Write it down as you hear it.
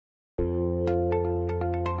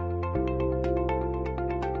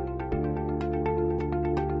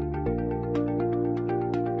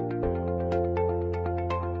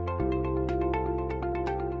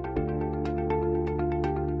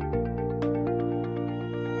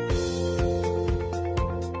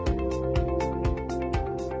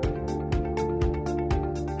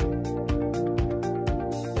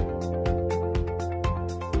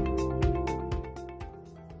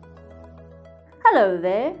Hello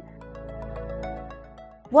there!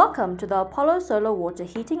 Welcome to the Apollo Solar Water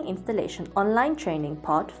Heating Installation Online Training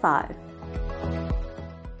Part 5.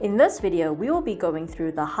 In this video, we will be going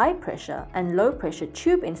through the high pressure and low pressure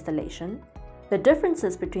tube installation, the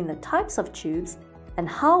differences between the types of tubes, and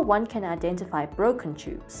how one can identify broken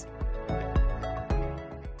tubes.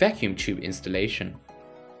 Vacuum tube installation.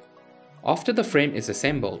 After the frame is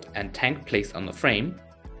assembled and tank placed on the frame,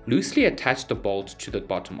 loosely attach the bolt to the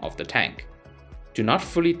bottom of the tank. Do not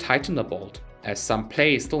fully tighten the bolt, as some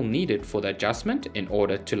play is still needed for the adjustment in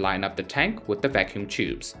order to line up the tank with the vacuum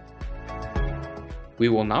tubes. We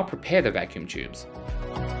will now prepare the vacuum tubes.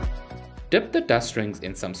 Dip the dust rings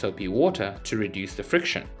in some soapy water to reduce the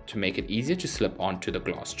friction to make it easier to slip onto the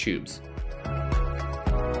glass tubes.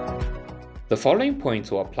 The following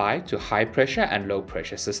points will apply to high pressure and low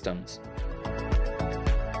pressure systems.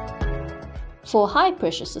 For high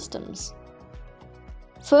pressure systems,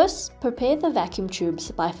 first, prepare the vacuum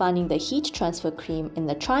tubes by finding the heat transfer cream in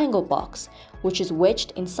the triangle box, which is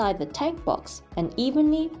wedged inside the tank box, and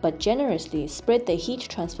evenly but generously spread the heat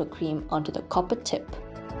transfer cream onto the copper tip.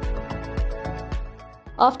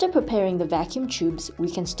 After preparing the vacuum tubes, we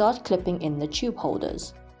can start clipping in the tube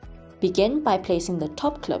holders. Begin by placing the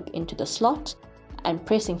top clip into the slot and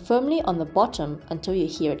pressing firmly on the bottom until you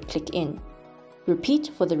hear it click in.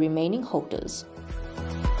 Repeat for the remaining holders.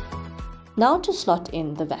 Now to slot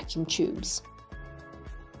in the vacuum tubes.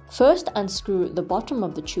 First, unscrew the bottom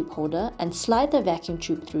of the tube holder and slide the vacuum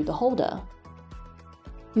tube through the holder.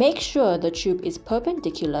 Make sure the tube is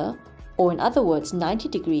perpendicular, or in other words 90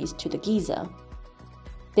 degrees to the geyser.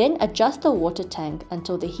 Then adjust the water tank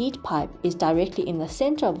until the heat pipe is directly in the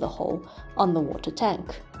center of the hole on the water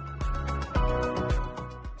tank.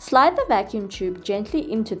 Slide the vacuum tube gently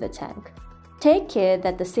into the tank. Take care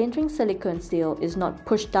that the centering silicone seal is not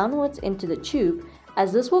pushed downwards into the tube,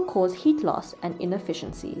 as this will cause heat loss and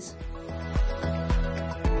inefficiencies.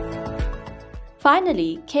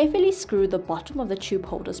 Finally, carefully screw the bottom of the tube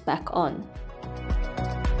holders back on.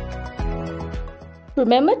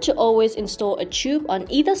 Remember to always install a tube on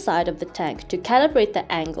either side of the tank to calibrate the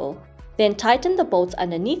angle, then tighten the bolts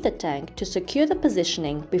underneath the tank to secure the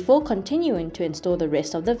positioning before continuing to install the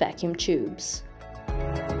rest of the vacuum tubes.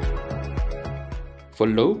 For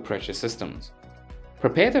low pressure systems,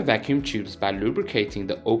 prepare the vacuum tubes by lubricating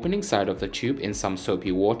the opening side of the tube in some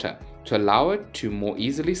soapy water to allow it to more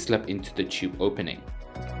easily slip into the tube opening.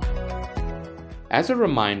 As a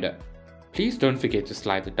reminder, please don't forget to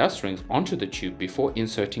slide the dust rings onto the tube before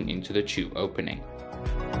inserting into the tube opening.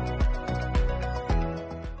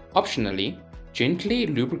 Optionally, gently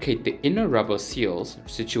lubricate the inner rubber seals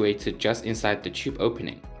situated just inside the tube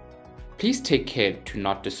opening. Please take care to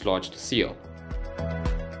not dislodge the seal.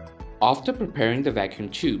 After preparing the vacuum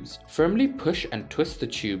tubes, firmly push and twist the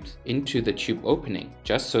tubes into the tube opening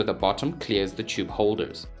just so the bottom clears the tube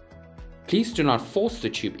holders. Please do not force the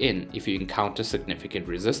tube in if you encounter significant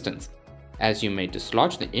resistance, as you may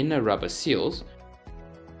dislodge the inner rubber seals.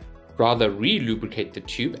 Rather, re-lubricate the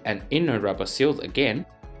tube and inner rubber seals again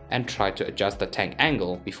and try to adjust the tank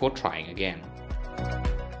angle before trying again.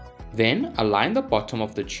 Then align the bottom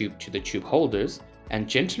of the tube to the tube holders and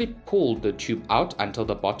gently pull the tube out until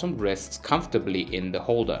the bottom rests comfortably in the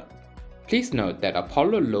holder. Please note that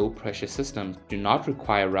Apollo low pressure systems do not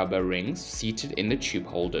require rubber rings seated in the tube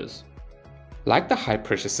holders. Like the high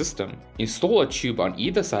pressure system, install a tube on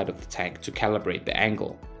either side of the tank to calibrate the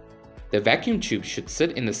angle. The vacuum tube should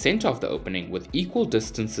sit in the center of the opening with equal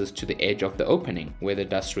distances to the edge of the opening, where the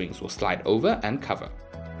dust rings will slide over and cover.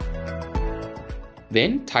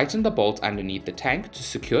 Then tighten the bolts underneath the tank to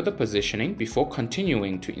secure the positioning before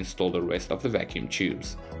continuing to install the rest of the vacuum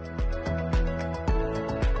tubes.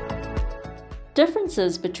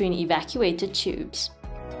 Differences between evacuated tubes.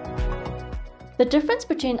 The difference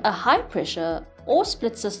between a high pressure or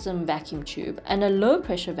split system vacuum tube and a low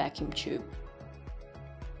pressure vacuum tube.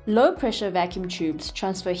 Low pressure vacuum tubes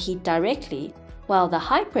transfer heat directly, while the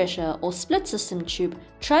high pressure or split system tube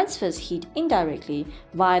transfers heat indirectly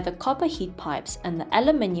via the copper heat pipes and the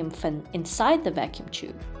aluminium fin inside the vacuum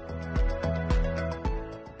tube.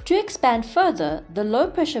 To expand further, the low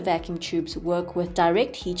pressure vacuum tubes work with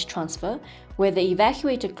direct heat transfer, where the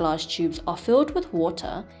evacuated glass tubes are filled with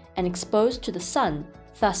water and exposed to the sun,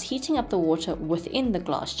 thus heating up the water within the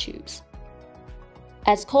glass tubes.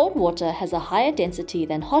 As cold water has a higher density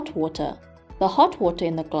than hot water, the hot water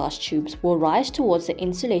in the glass tubes will rise towards the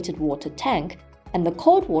insulated water tank, and the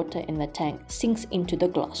cold water in the tank sinks into the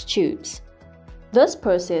glass tubes. This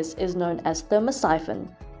process is known as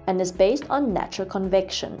thermosiphon and is based on natural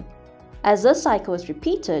convection. As this cycle is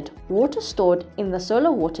repeated, water stored in the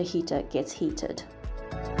solar water heater gets heated.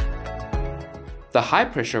 The high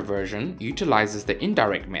pressure version utilizes the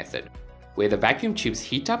indirect method, where the vacuum tubes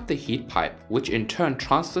heat up the heat pipe, which in turn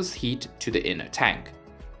transfers heat to the inner tank.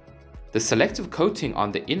 The selective coating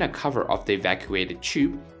on the inner cover of the evacuated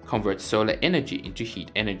tube converts solar energy into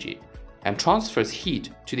heat energy and transfers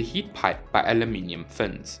heat to the heat pipe by aluminium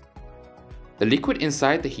fins. The liquid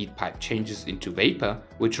inside the heat pipe changes into vapor,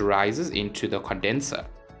 which rises into the condenser.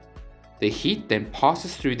 The heat then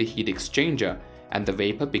passes through the heat exchanger and the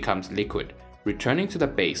vapor becomes liquid, returning to the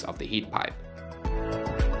base of the heat pipe.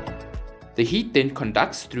 The heat then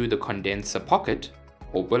conducts through the condenser pocket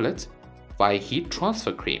or billet via heat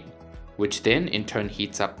transfer cream, which then in turn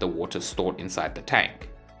heats up the water stored inside the tank.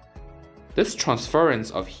 This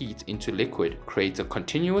transference of heat into liquid creates a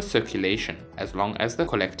continuous circulation as long as the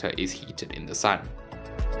collector is heated in the sun.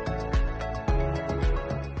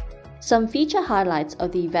 Some feature highlights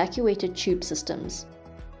of the evacuated tube systems.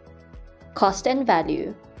 Cost and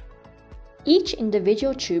value. Each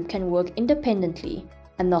individual tube can work independently,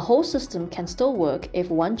 and the whole system can still work if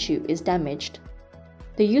one tube is damaged.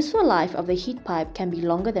 The useful life of the heat pipe can be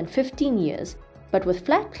longer than 15 years, but with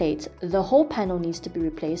flat plates, the whole panel needs to be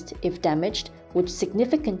replaced if damaged, which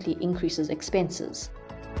significantly increases expenses.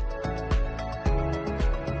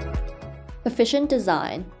 Efficient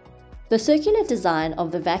design. The circular design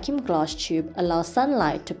of the vacuum glass tube allows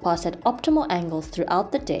sunlight to pass at optimal angles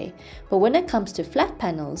throughout the day, but when it comes to flat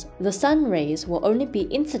panels, the sun rays will only be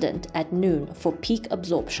incident at noon for peak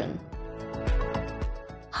absorption.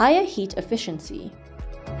 Higher heat efficiency.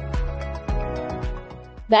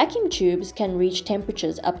 Vacuum tubes can reach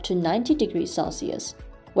temperatures up to 90 degrees Celsius,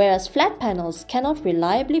 whereas flat panels cannot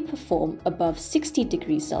reliably perform above 60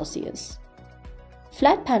 degrees Celsius.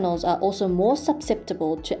 Flat panels are also more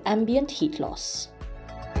susceptible to ambient heat loss.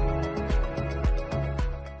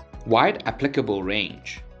 Wide applicable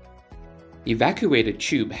range. Evacuated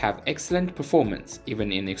tube have excellent performance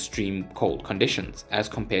even in extreme cold conditions as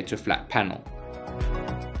compared to flat panel.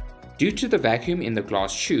 Due to the vacuum in the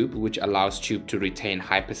glass tube, which allows tube to retain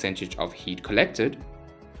high percentage of heat collected,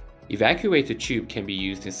 evacuated tube can be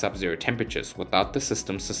used in sub-zero temperatures without the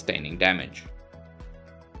system sustaining damage.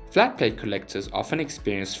 Flat plate collectors often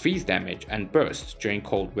experience freeze damage and bursts during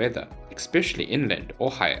cold weather, especially inland or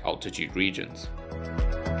high altitude regions.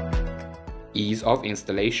 Ease of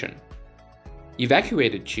installation.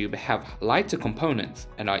 Evacuated tube have lighter components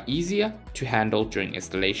and are easier to handle during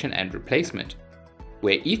installation and replacement,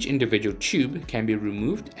 where each individual tube can be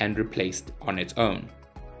removed and replaced on its own,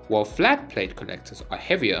 while flat plate collectors are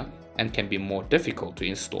heavier and can be more difficult to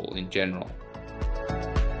install in general.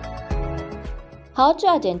 How to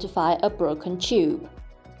identify a broken tube.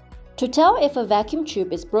 To tell if a vacuum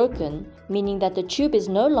tube is broken, meaning that the tube is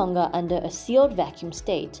no longer under a sealed vacuum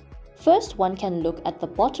state, first one can look at the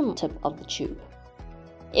bottom tip of the tube.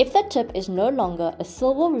 If the tip is no longer a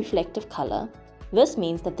silver reflective color, this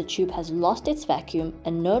means that the tube has lost its vacuum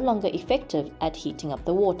and no longer effective at heating up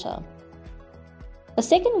the water. A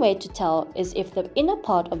second way to tell is if the inner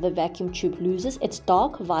part of the vacuum tube loses its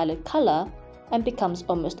dark violet color and becomes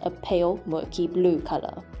almost a pale murky blue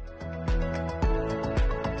color.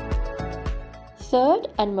 Third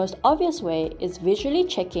and most obvious way is visually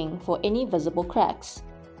checking for any visible cracks.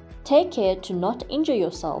 Take care to not injure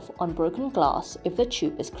yourself on broken glass if the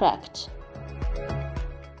tube is cracked.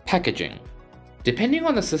 Packaging. Depending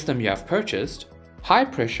on the system you have purchased, high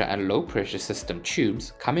pressure and low pressure system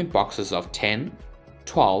tubes come in boxes of 10,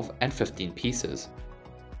 12 and 15 pieces.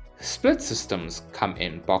 Split systems come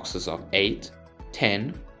in boxes of 8,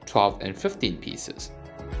 10, 12 and 15 pieces.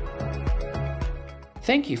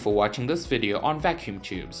 Thank you for watching this video on vacuum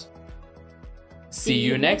tubes. See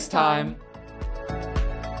you next time!